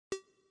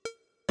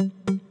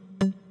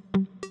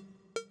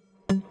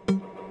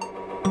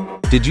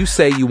Did you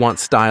say you want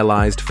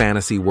stylized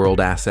fantasy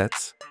world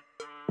assets?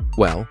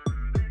 Well,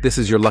 this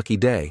is your lucky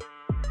day.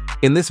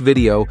 In this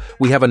video,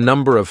 we have a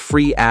number of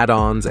free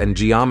add-ons and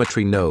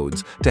geometry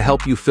nodes to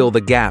help you fill the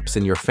gaps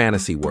in your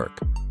fantasy work.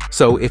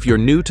 So if you're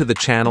new to the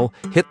channel,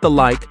 hit the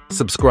like,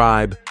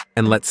 subscribe,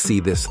 and let's see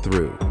this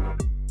through.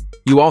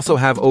 You also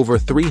have over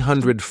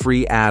 300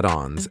 free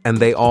add-ons, and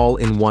they all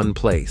in one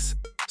place.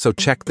 So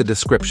check the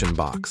description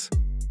box.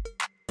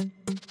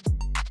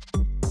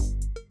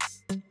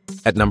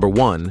 At number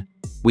 1,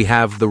 we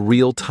have the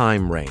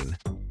real-time rain.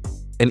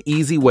 An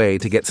easy way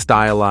to get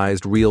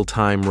stylized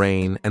real-time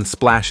rain and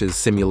splashes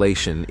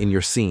simulation in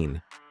your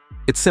scene.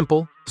 It's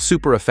simple,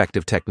 super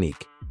effective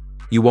technique.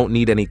 You won't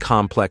need any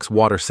complex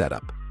water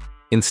setup.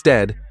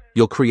 Instead,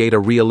 you'll create a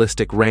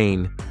realistic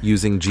rain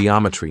using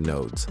geometry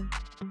nodes.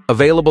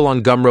 Available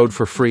on Gumroad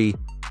for free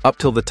up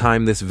till the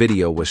time this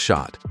video was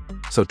shot,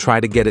 so try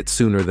to get it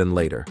sooner than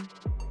later.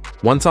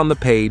 Once on the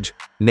page,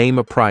 name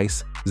a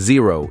price,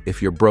 0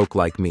 if you're broke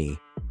like me,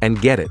 and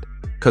get it,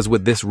 because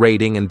with this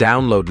rating and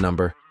download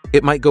number,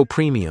 it might go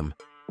premium.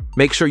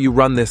 Make sure you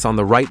run this on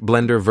the right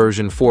Blender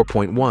version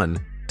 4.1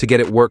 to get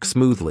it work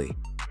smoothly.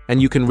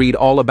 And you can read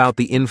all about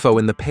the info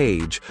in the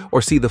page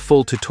or see the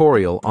full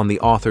tutorial on the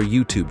author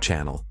YouTube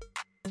channel.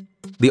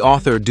 The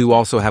author do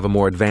also have a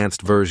more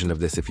advanced version of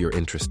this if you're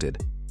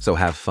interested, so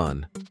have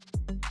fun.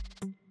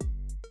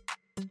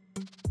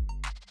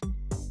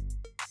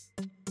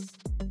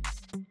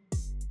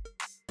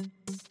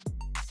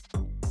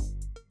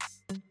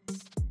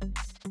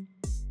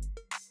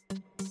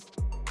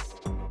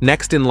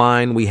 Next in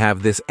line, we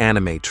have this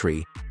anime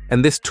tree,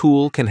 and this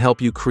tool can help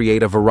you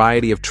create a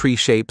variety of tree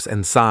shapes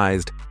and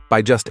sized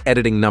by just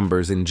editing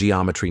numbers in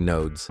geometry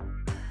nodes.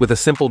 With a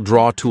simple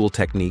draw tool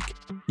technique,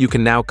 you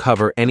can now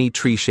cover any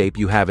tree shape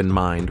you have in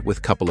mind with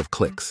a couple of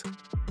clicks.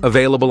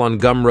 Available on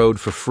Gumroad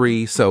for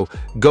free, so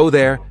go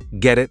there,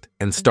 get it,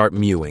 and start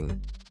mewing.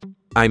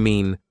 I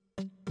mean,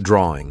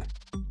 drawing.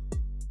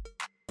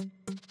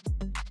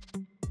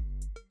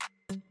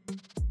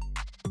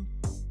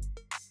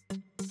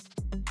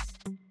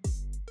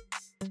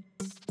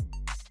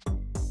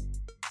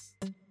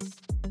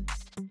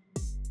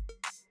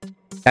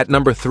 At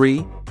number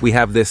 3, we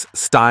have this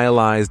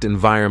Stylized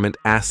Environment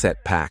Asset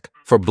Pack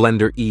for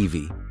Blender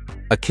Eevee,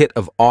 a kit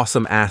of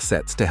awesome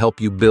assets to help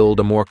you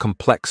build a more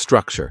complex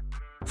structure.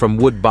 From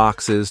wood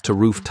boxes to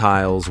roof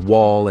tiles,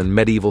 wall and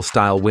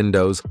medieval-style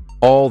windows,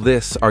 all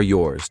this are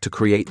yours to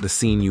create the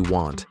scene you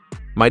want.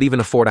 Might even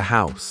afford a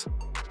house,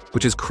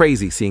 which is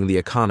crazy seeing the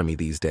economy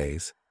these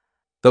days.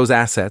 Those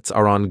assets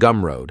are on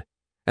Gumroad,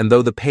 and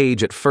though the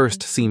page at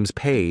first seems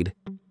paid,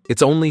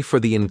 it's only for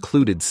the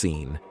included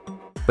scene.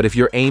 But if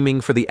you're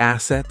aiming for the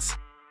assets,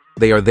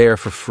 they are there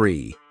for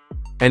free.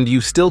 And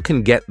you still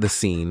can get the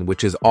scene,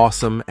 which is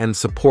awesome, and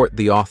support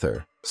the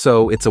author.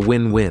 So it's a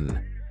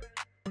win-win.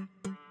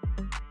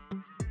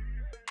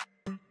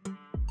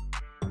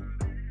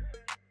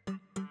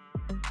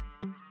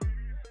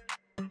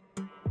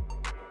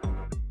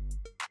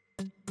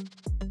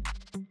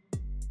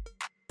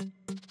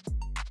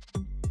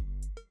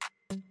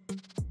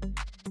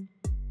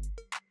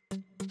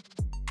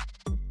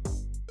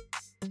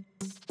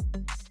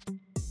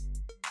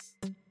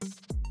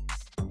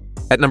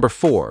 At number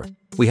 4,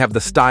 we have the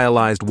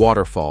Stylized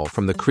Waterfall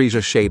from the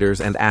Kristof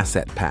Shaders and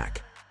Asset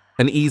Pack.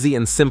 An easy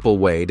and simple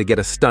way to get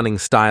a stunning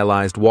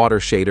stylized water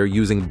shader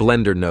using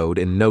Blender Node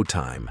in no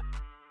time.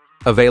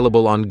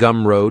 Available on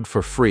Gumroad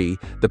for free,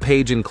 the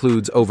page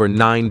includes over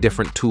 9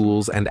 different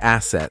tools and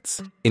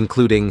assets,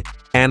 including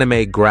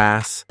anime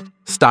grass,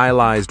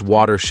 stylized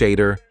water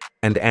shader,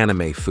 and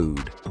anime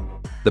food.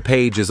 The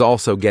page is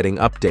also getting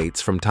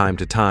updates from time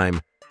to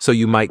time, so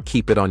you might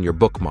keep it on your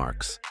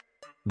bookmarks.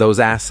 Those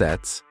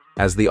assets,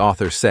 as the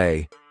authors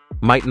say,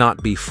 might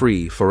not be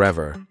free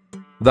forever.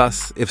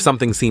 Thus, if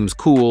something seems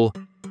cool,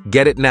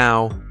 get it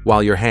now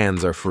while your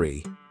hands are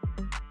free.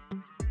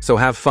 So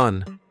have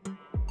fun.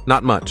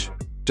 Not much,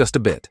 just a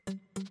bit.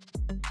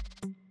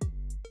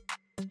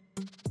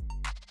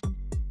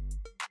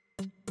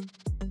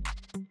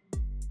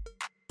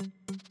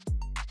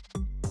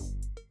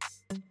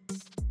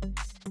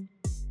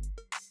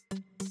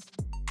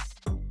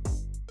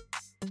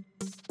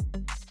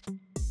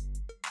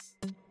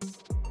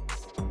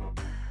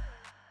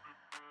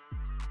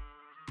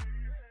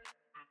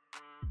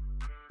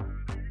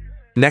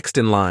 Next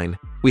in line,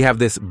 we have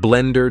this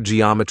Blender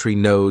Geometry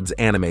Nodes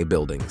anime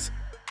buildings,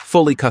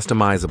 fully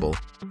customizable,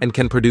 and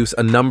can produce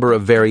a number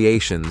of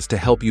variations to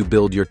help you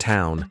build your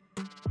town,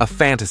 a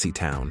fantasy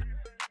town,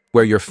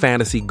 where your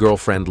fantasy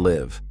girlfriend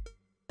live.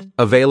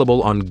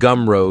 Available on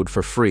Gumroad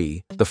for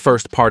free, the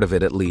first part of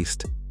it at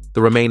least.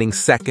 The remaining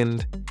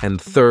second and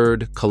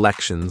third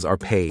collections are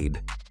paid,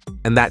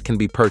 and that can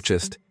be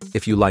purchased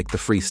if you like the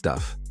free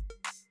stuff.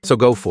 So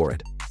go for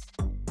it.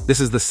 This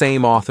is the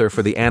same author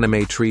for the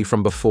anime tree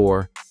from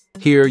before.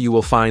 Here you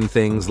will find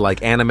things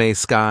like anime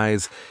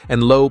skies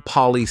and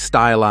low-poly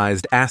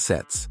stylized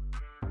assets.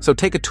 So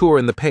take a tour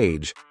in the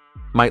page.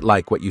 Might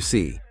like what you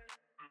see.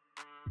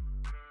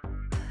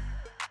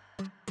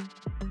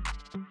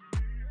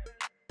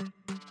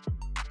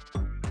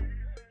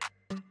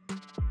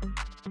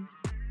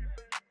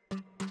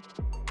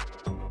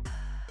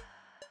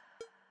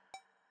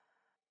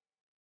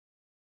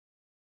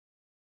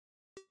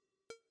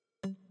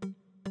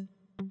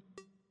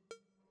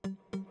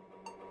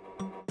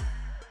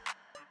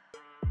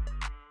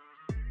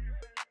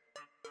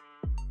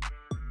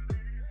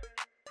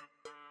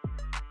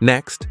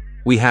 Next,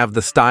 we have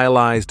the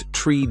Stylized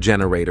Tree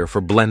Generator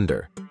for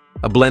Blender,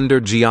 a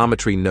Blender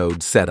geometry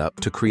node setup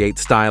to create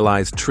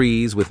stylized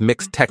trees with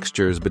mixed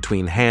textures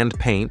between hand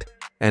paint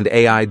and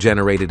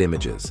AI-generated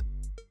images.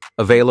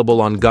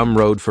 Available on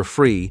Gumroad for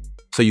free,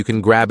 so you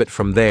can grab it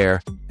from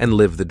there and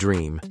live the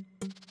dream.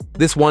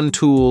 This one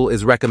tool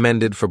is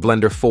recommended for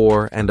Blender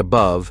 4 and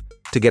above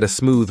to get a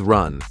smooth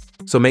run,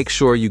 so make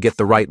sure you get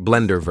the right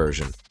Blender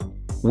version.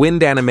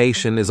 Wind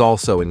animation is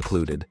also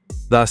included,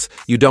 thus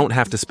you don't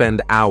have to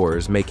spend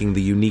hours making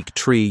the unique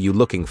tree you're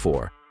looking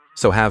for,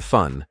 so have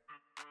fun.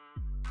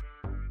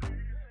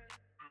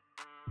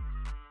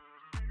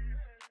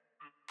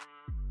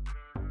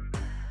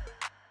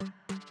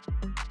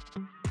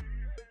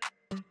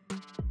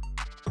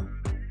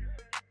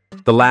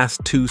 The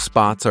last 2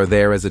 spots are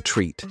there as a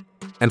treat.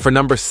 And for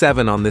number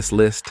 7 on this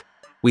list,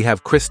 we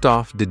have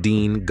Kristof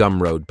Dedene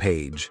Gumroad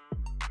page.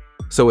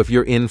 So if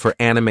you're in for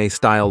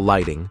anime-style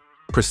lighting,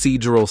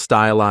 procedural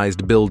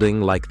stylized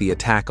building like the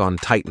Attack on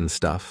Titan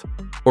stuff,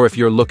 or if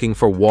you're looking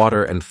for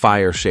water and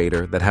fire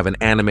shader that have an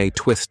anime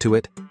twist to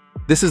it,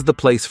 this is the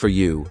place for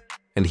you.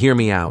 And hear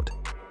me out,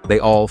 they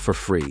all for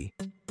free.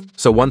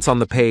 So once on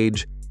the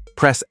page,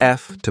 press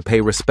F to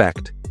pay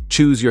respect,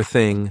 choose your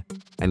thing,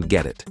 and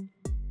get it.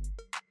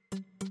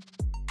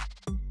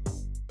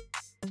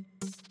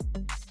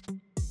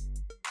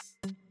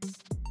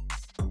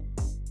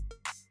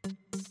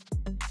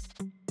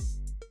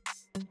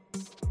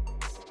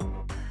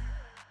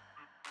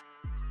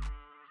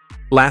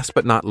 Last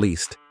but not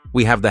least,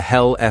 we have the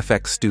Hell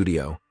FX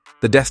Studio,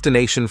 the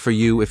destination for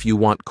you if you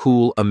want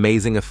cool,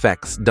 amazing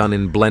effects done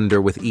in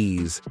Blender with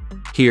ease.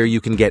 Here you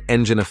can get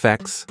engine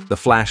effects, the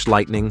flash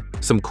lightning,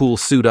 some cool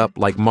suit-up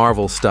like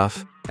Marvel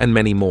stuff, and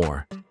many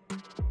more.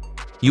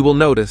 You will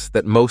notice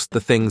that most the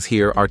things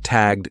here are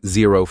tagged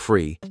 0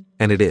 free,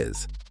 and it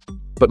is.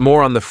 But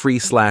more on the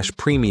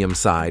free/premium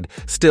side,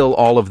 still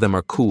all of them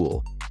are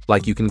cool.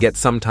 Like you can get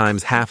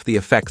sometimes half the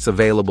effects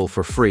available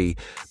for free,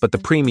 but the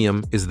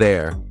premium is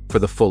there for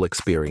the full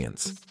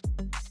experience.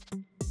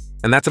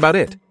 And that's about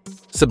it.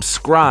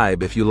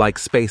 Subscribe if you like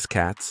Space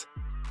Cats,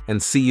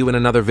 and see you in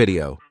another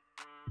video.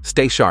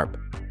 Stay sharp.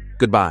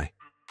 Goodbye.